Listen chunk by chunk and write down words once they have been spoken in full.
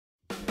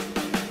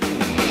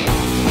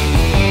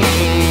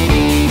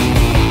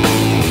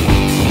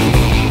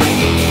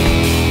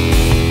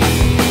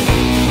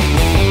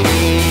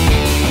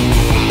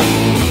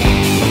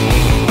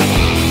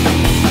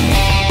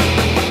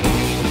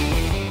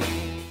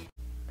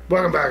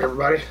Welcome back,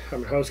 everybody.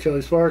 I'm your host,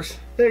 Kelly Sparks,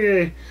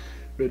 aka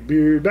Red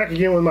Beard, back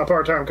again with my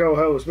part-time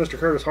co-host, Mr.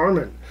 Curtis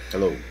Harmon.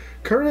 Hello.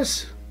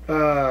 Curtis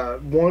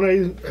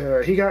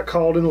he got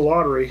called in the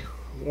lottery,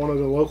 one of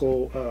the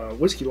local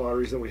whiskey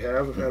lotteries that we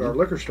have at our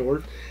liquor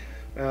store,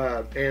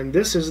 and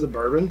this is the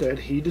bourbon that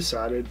he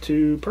decided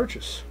to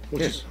purchase.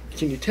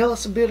 Can you tell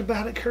us a bit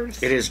about it,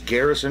 Curtis? It is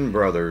Garrison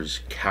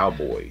Brothers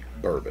Cowboy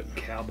Bourbon.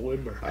 Cowboy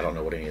Bourbon. I don't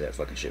know what any of that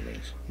fucking shit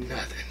means.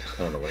 Nothing.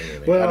 I don't know what any of it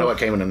means. Well, I know it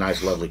came in a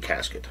nice, lovely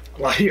casket.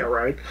 Well, yeah,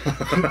 right.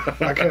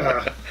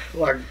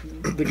 like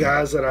the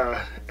guys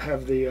that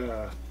have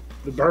the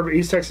Bourbon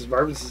East Texas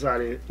Bourbon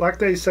Society, like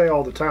they say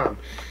all the time,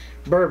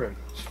 bourbon,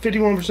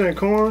 51%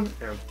 corn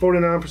and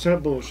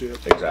 49%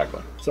 bullshit.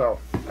 Exactly. So,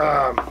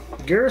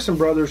 Garrison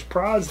Brothers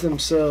prides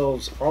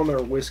themselves on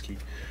their whiskey.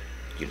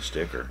 Get a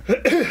sticker.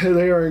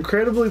 They are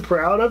incredibly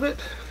proud of it,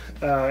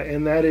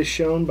 and that is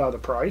shown by the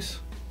price.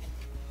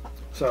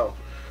 So,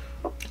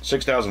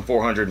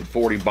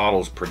 6,440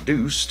 bottles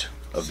produced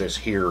of this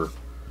here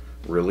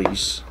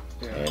release,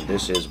 yeah. And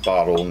this is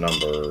bottle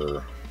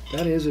number.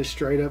 That is a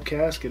straight up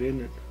casket,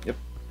 isn't it? Yep.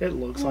 It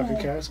looks like a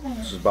casket.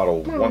 This is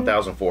bottle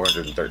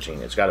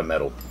 1,413. It's got a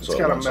medal. So It's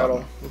got a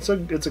medal. It's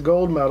a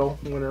gold medal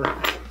winner.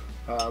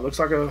 Looks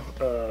like a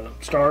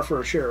star for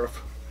a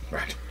sheriff.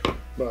 Right.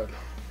 But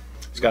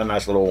it's got a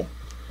nice little.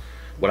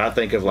 What I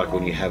think of like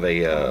when you have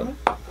a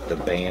the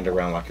band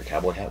around like your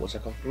cowboy hat. What's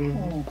that called?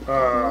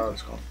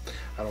 What's it called?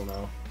 I don't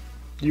know.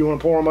 Do you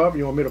want to pour them up? Or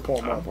you want me to pour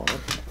them up?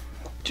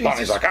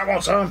 Bonnie's like, I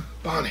want some.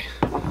 Bonnie.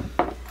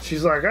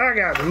 She's like, I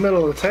got in the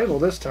middle of the table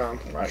this time.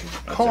 Right.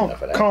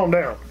 Calm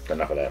down.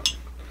 Enough of that.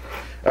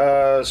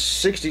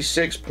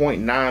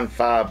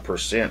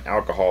 66.95%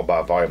 alcohol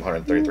by volume,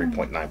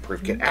 133.9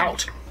 proof. Get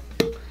out.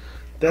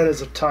 That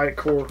is a tight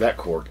cork. That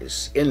cork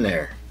is in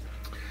there.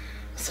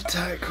 It's a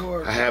tight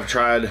cork. I have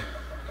tried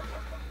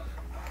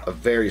a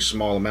very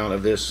small amount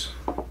of this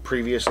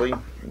previously.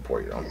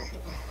 Pour it on.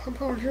 I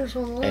poured yours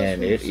on the last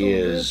And one, it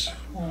is.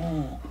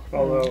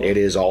 Although, It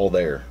is all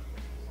there.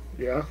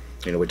 yeah.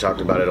 You know, we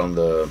talked about it on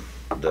the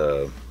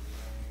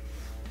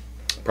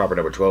proper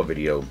number 12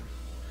 video,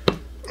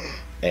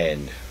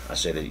 and I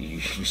said that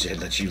you said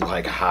that you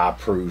like high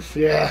proof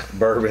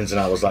bourbons, and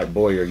I was like,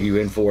 boy, are you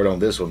in for it on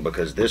this one,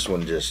 because this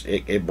one just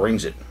it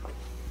brings it.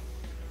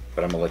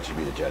 But I'm gonna let you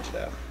be the judge of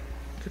that.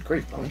 Good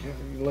grief, Bonnie. Okay,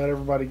 you let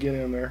everybody get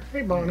in there.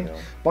 Hey, Bonnie.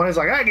 Bonnie's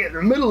like, I get in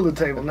the middle of the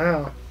table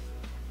now.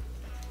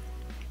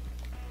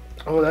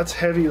 Oh, that's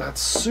heavy.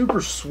 That's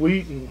super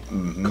sweet and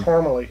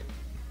caramely.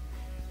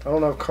 I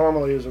don't know if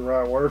caramely is the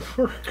right word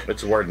for it.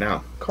 It's a word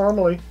now.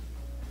 Caramely.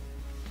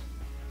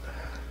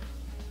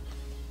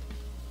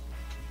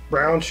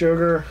 Brown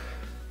sugar.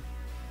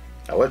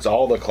 Oh, it's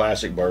all the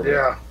classic bourbon.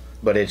 Yeah.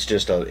 But it's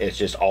just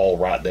all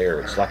right there.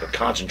 It's like a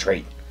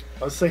concentrate.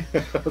 Let's see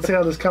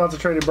how this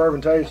concentrated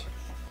bourbon tastes.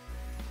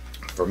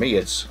 For me,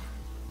 it's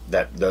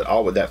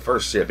all with that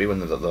first sip. Even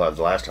the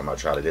last time I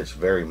tried it, it's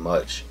very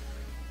much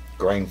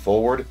grain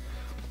forward,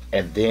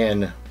 and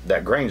then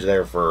that grain's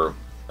there for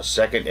a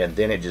second, and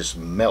then it just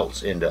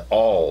melts into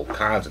all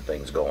kinds of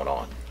things going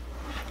on.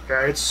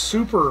 Yeah, it's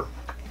super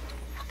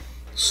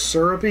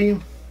syrupy,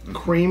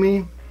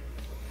 creamy.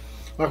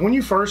 Like when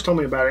you first told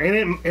me about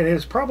it, and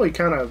it's probably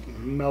kind of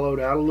mellowed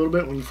out a little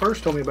bit when you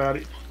first told me about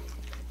it.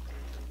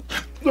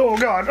 Oh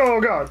God! Oh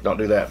God! Don't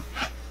do that.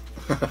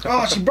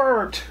 Oh, she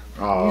burped.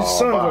 Oh, you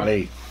son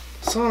Bonnie.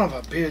 Son of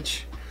a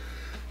bitch.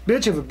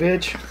 Bitch of a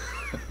bitch.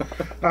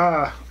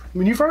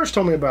 When you first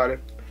told me about it,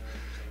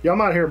 y'all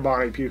might hear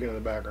Bonnie puking in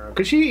the background,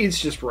 because she eats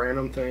just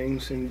random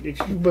things, and if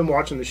you've been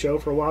watching the show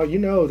for a while, you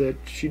know that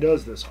she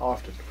does this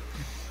often.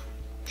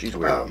 She's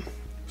weird.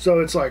 So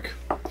it's like,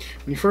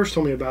 when you first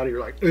told me about it,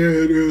 you're like,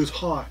 it is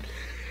hot.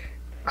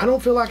 I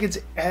don't feel like it's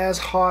as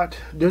hot.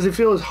 Does it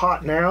feel as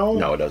hot now?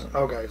 No, it doesn't.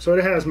 Okay, so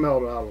it has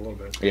mellowed out a little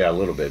bit. Yeah, a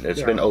little bit.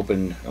 It's been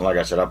open, and like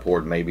I said, I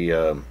poured maybe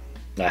a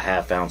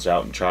half ounce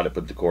out and tried to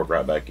put the cork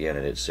right back in,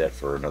 and it's set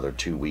for another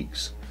 2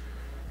 weeks.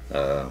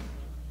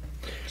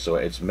 So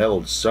it's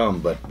mellowed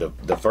some, but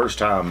the first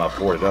time I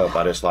poured it up,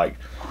 I just like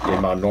did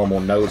my normal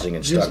nosing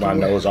and stuck my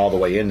nose all the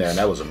way in there, and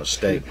that was a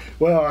mistake.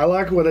 Well, I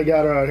like what they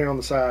got out here on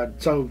the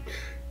side. So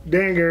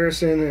Dan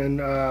Garrison and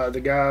the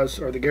guys,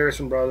 or the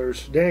Garrison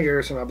brothers, Dan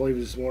Garrison, I believe,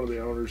 is one of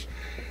the owners.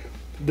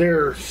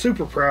 They're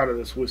super proud of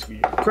this whiskey,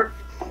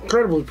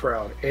 incredibly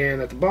proud.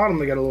 And at the bottom,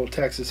 they got a little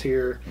Texas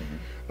here.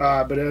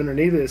 But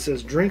underneath it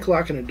says, drink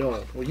like an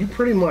adult. Well, you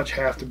pretty much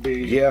have to be.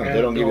 Yeah, they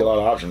don't give you a lot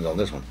of options on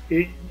this one.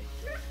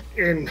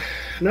 And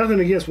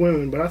nothing against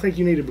women, but I think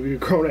you need to be a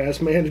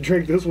grown-ass man to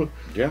drink this one.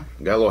 Yeah,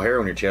 got a little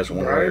hair on your chest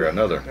one way or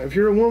another. If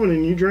you're a woman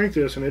and you drink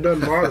this and it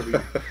doesn't bother you,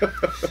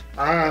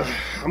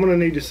 I'm going to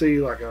need to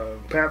see like a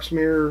pap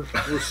smear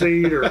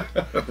receipt or...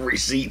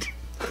 receipt.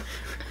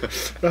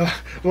 I'm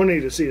going to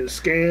need to see a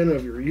scan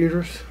of your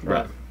uterus.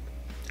 Right.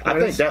 I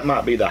think that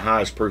might be the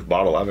highest proof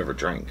bottle I've ever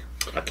drank.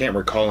 I can't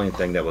recall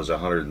anything that was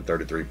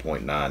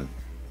 133.9.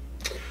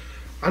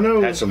 I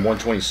know. Had some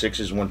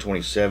 126s,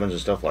 127s, and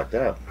stuff like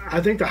that. I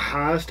think the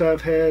highest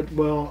I've had,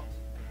 well,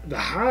 the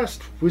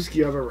highest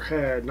whiskey I've ever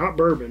had, not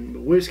bourbon,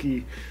 but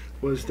whiskey,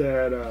 was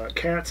that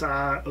Cat's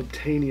Eye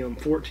Obtainium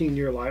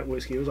 14-year light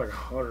whiskey. It was like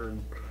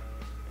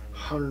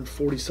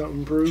 140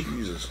 something proof.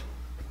 Jesus.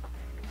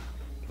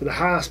 But the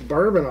highest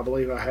bourbon I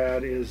believe I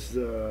had is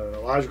the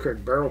Elijah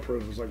Craig Barrel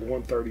Proof. It was like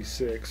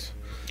 136.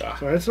 Ah.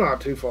 So it's not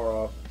too far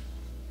off.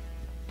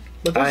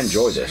 But I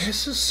enjoy this.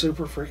 This is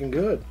super freaking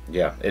good.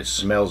 Yeah, it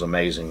smells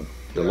amazing.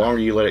 The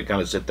longer you let it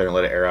kind of sit there and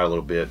let it air out a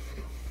little bit,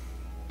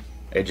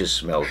 it just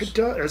smells. It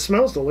does. It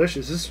smells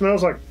delicious. It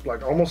smells like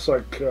almost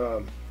like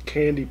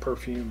candy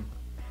perfume.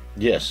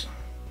 Yes.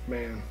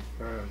 Man,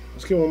 all right.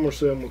 Let's get one more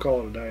sip and we'll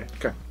call it a day.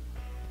 Okay.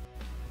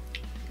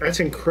 That's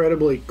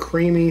incredibly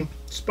creamy,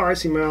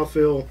 spicy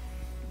mouthfeel.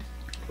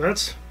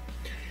 That's,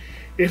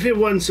 if it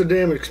wasn't so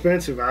damn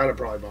expensive, I'd have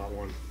probably bought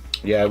one.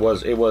 Yeah, it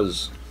was.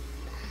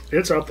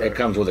 It's up there. It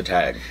comes with a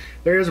tag.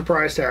 There is a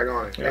price tag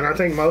on it, and I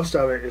think most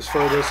of it is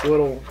for this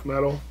little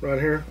metal right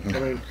here. I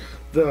mean,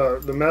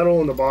 the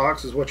metal in the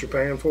box is what you're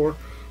paying for,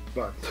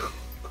 but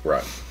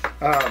Right.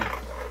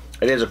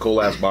 It is a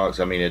cool ass box.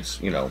 I mean,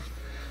 it's, you know,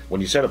 when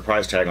you set a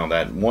price tag on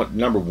that,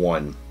 number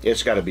one,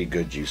 it's got to be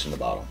good juice in the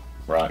bottle,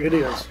 right? it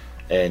is.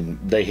 And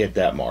they hit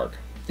that mark.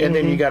 And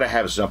then you got to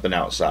have something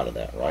outside of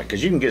that, right?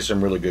 Because you can get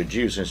some really good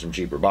juice in some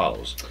cheaper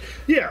bottles.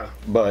 Yeah,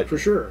 But for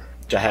sure.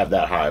 to have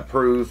that high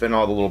proof and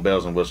all the little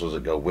bells and whistles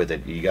that go with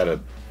it, you got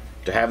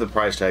to have the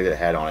price tag that it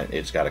had on it.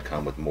 It's got to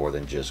come with more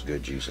than just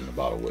good juice in the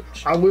bottle.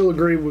 Which I will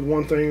agree with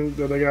one thing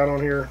that they got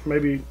on here.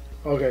 Maybe,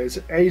 okay, it's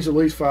aged at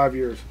least 5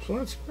 years, so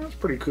that's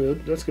pretty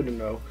good. That's good to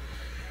know.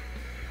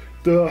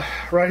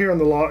 Right here on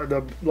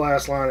the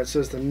last line, it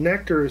says the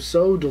nectar is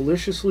so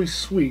deliciously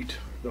sweet,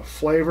 the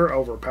flavor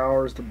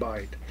overpowers the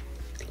bite.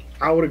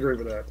 I would agree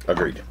with that.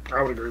 agreed.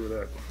 I would agree with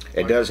that.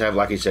 It does have,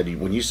 like you said,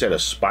 when you said a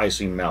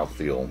spicy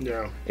mouthfeel,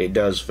 Yeah. it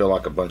does feel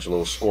like a bunch of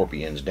little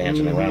scorpions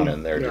dancing around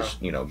in there, Yeah. just,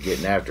 you know,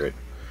 getting after it.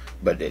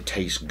 But it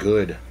tastes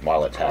good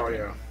while it's Oh happening.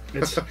 yeah,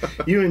 it's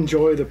you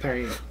enjoy the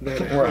pain that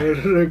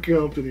that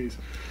accompanies.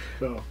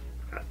 So,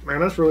 man,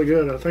 that's really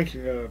good. I thank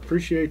you.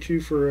 Appreciate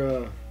you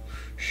for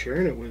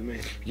sharing it with me.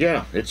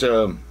 Yeah, it's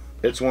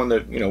one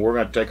that, you know, we're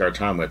going to take our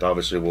time with.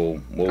 Obviously,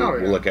 we'll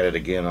look at it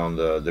again on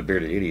the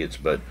Bearded Idiots,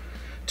 but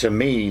to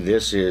me,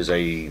 this is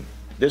a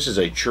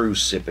true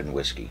sipping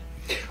whiskey.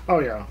 Oh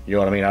yeah, You know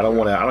what I mean? I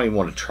don't even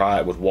want to try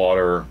it with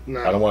water.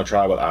 No. I don't want to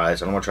try it with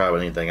ice. I don't want to try it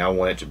with anything. I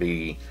want it to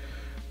be,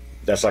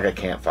 that's like a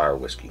campfire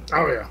whiskey.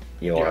 oh yeah.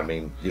 You know what I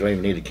mean? You don't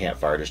even need a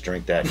campfire. Just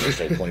drink that and just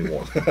stay plenty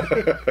warm.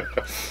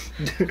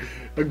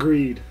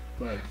 Agreed.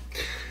 But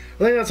I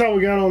think that's all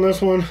we got on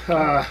this one.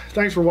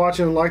 Thanks for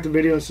watching. Like the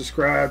video and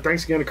subscribe.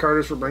 Thanks again to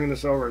Curtis for bringing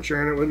this over and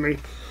sharing it with me.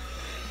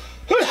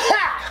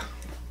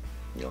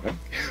 You okay?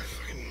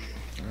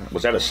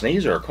 Was that a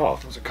sneeze or a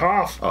cough? It was a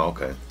cough. Oh,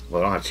 okay.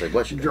 Well, I don't have to say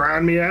bless you.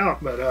 Drying me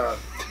out, but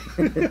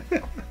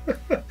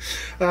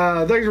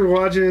thanks for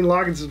watching.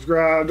 Like and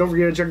subscribe. Don't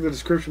forget to check the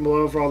description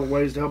below for all the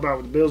ways to help out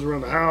with the bills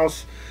around the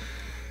house.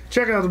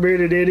 Check out the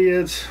Bearded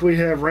Idiots. We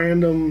have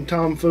random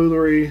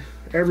tomfoolery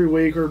every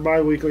week or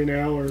bi-weekly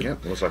now, or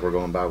Yep, looks like we're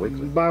going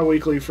bi-weekly.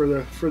 bi-weekly for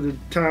the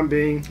time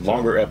being.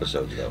 Longer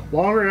episodes, though.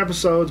 Longer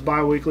episodes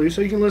bi-weekly,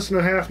 so you can listen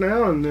to half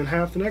now and then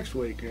half the next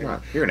week. And, Right.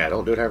 You're an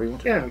adult. Do it however you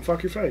want to. yeah, and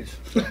fuck your face.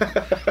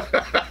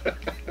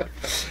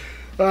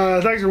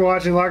 Thanks for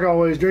watching. Like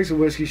always, drink some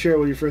whiskey, share it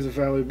with your friends and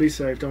family. Be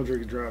safe. Don't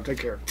drink and drive. Take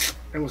care.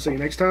 And we'll see you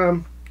next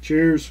time.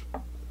 Cheers.